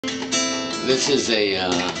This is a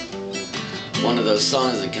one of those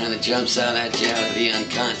songs that kind of jumps out at you out of the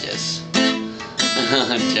unconscious.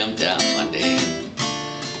 Jumped out one day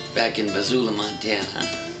back in Missoula, Montana,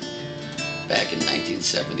 back in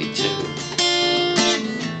 1972.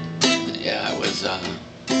 Yeah, I was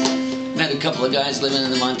met a couple of guys living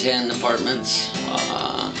in the Montana apartments.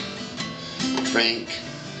 Frank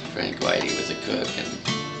Whitey was a cook,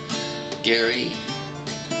 and Gary.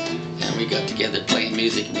 And we got together playing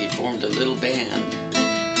music, and we formed a little band.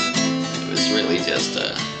 It was really just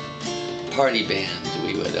a party band.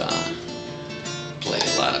 We would play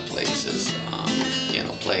a lot of places,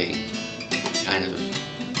 play kind of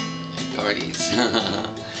at parties,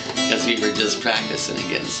 because we were just practicing and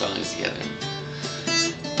getting songs together.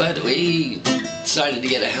 But we decided to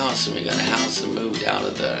get a house, and we got a house and moved out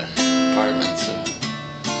of the apartments. And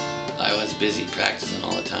I was busy practicing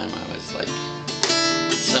all the time. I was like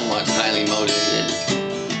somewhat highly motivated.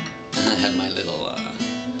 I had my little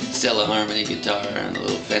Stella Harmony guitar and a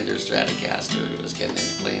little Fender Stratocaster. I was getting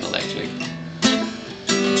into playing electric.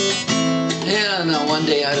 Yeah, and one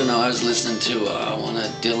day, I don't know, I was listening to one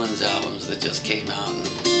of Dylan's albums that just came out, and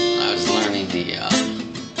I was learning the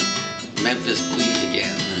Memphis Blues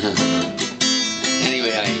again.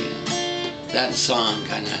 Anyway, that song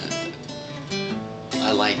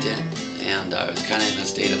I liked it. And I was kind of in a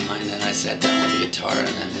state of mind, and I sat down with the guitar, and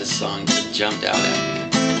then this song just jumped out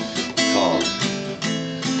at me, called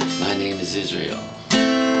My Name is Israel.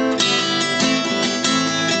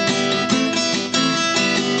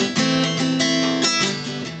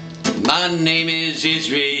 My name is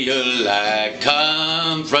Israel, I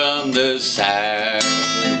come from the south.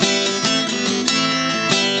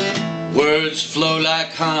 Words flow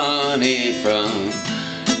like honey from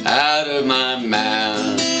out of my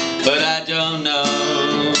mouth. But I don't know,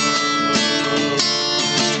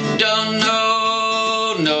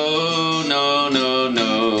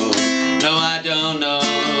 no, I don't know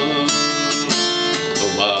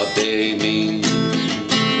what they mean.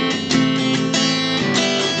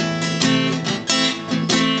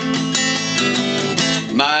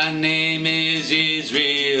 My name is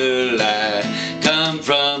Israel, I come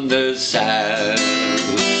from the south.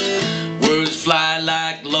 Words fly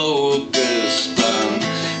like locusts from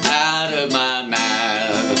out of my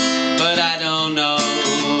mouth, but I don't know,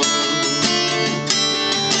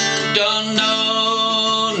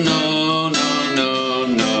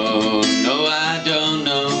 no, I don't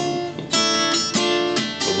know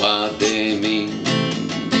what they mean.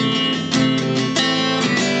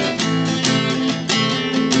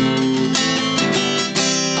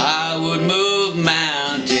 I would move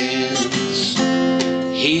mountains,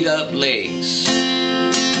 heat up lakes,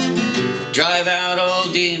 drive out all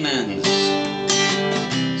demons,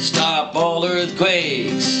 stop all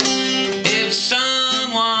earthquakes. If someone,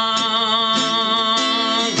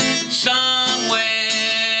 somewhere,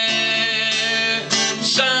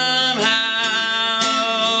 somehow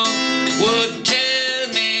would tell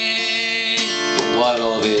me what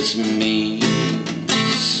all this means.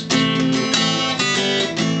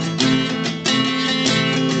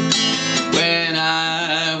 When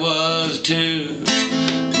I was 2,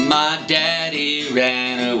 my daddy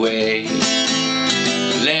ran away,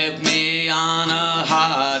 left me on a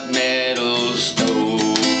hot metal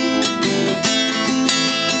stove,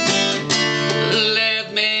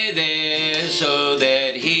 left me there so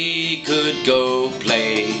that he could go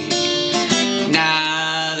play,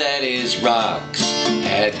 now that his rocks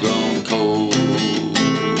had grown cold.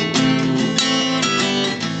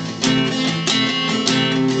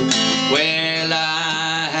 Well,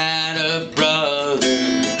 I had a brother,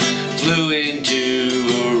 flew into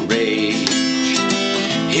a rage,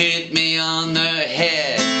 hit me on the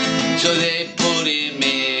head, so they put him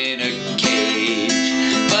in a cage.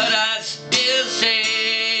 But I still say,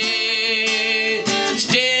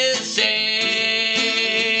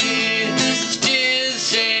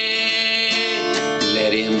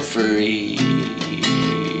 let him free.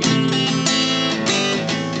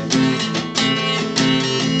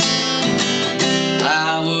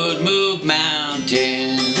 I would move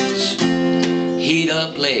mountains, heat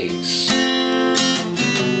up lakes,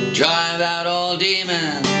 drive out all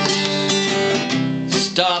demons,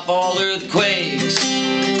 stop all earthquakes.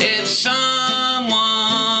 If someone,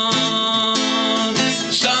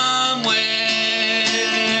 somewhere,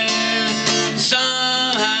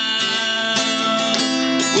 somehow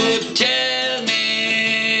would tell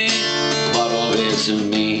me what all this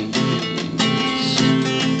means.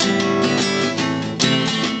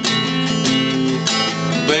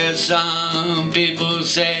 Well, some people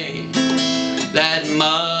say that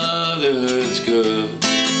mother's good.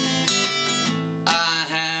 I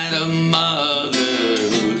had a mother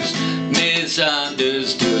who's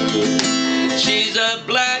misunderstood. She's a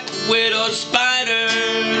black widow spider.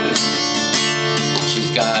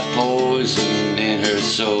 She's got poison in her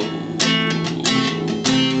soul.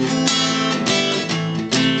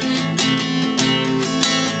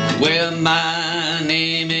 Well, my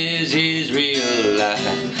name is Israel. I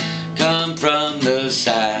come from the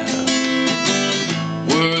south.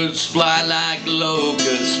 Words fly like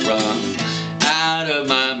locusts from out of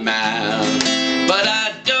my mouth. But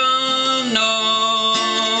I don't know,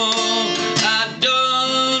 I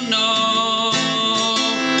don't know,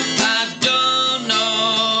 I don't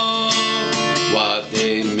know what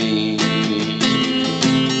they mean.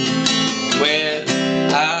 Well,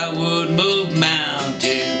 I would move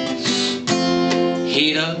mountains,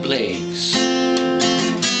 heat up lakes,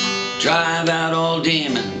 drive out all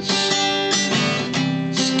demons,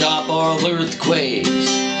 stop all earthquakes.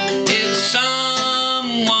 If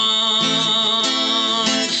someone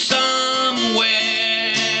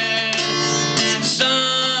somewhere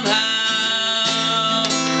somehow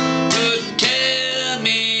could tell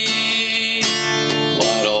me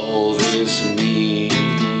what all this means.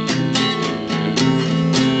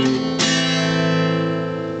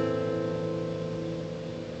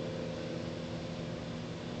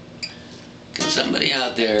 Can somebody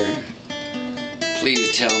out there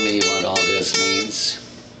please tell me what all this means?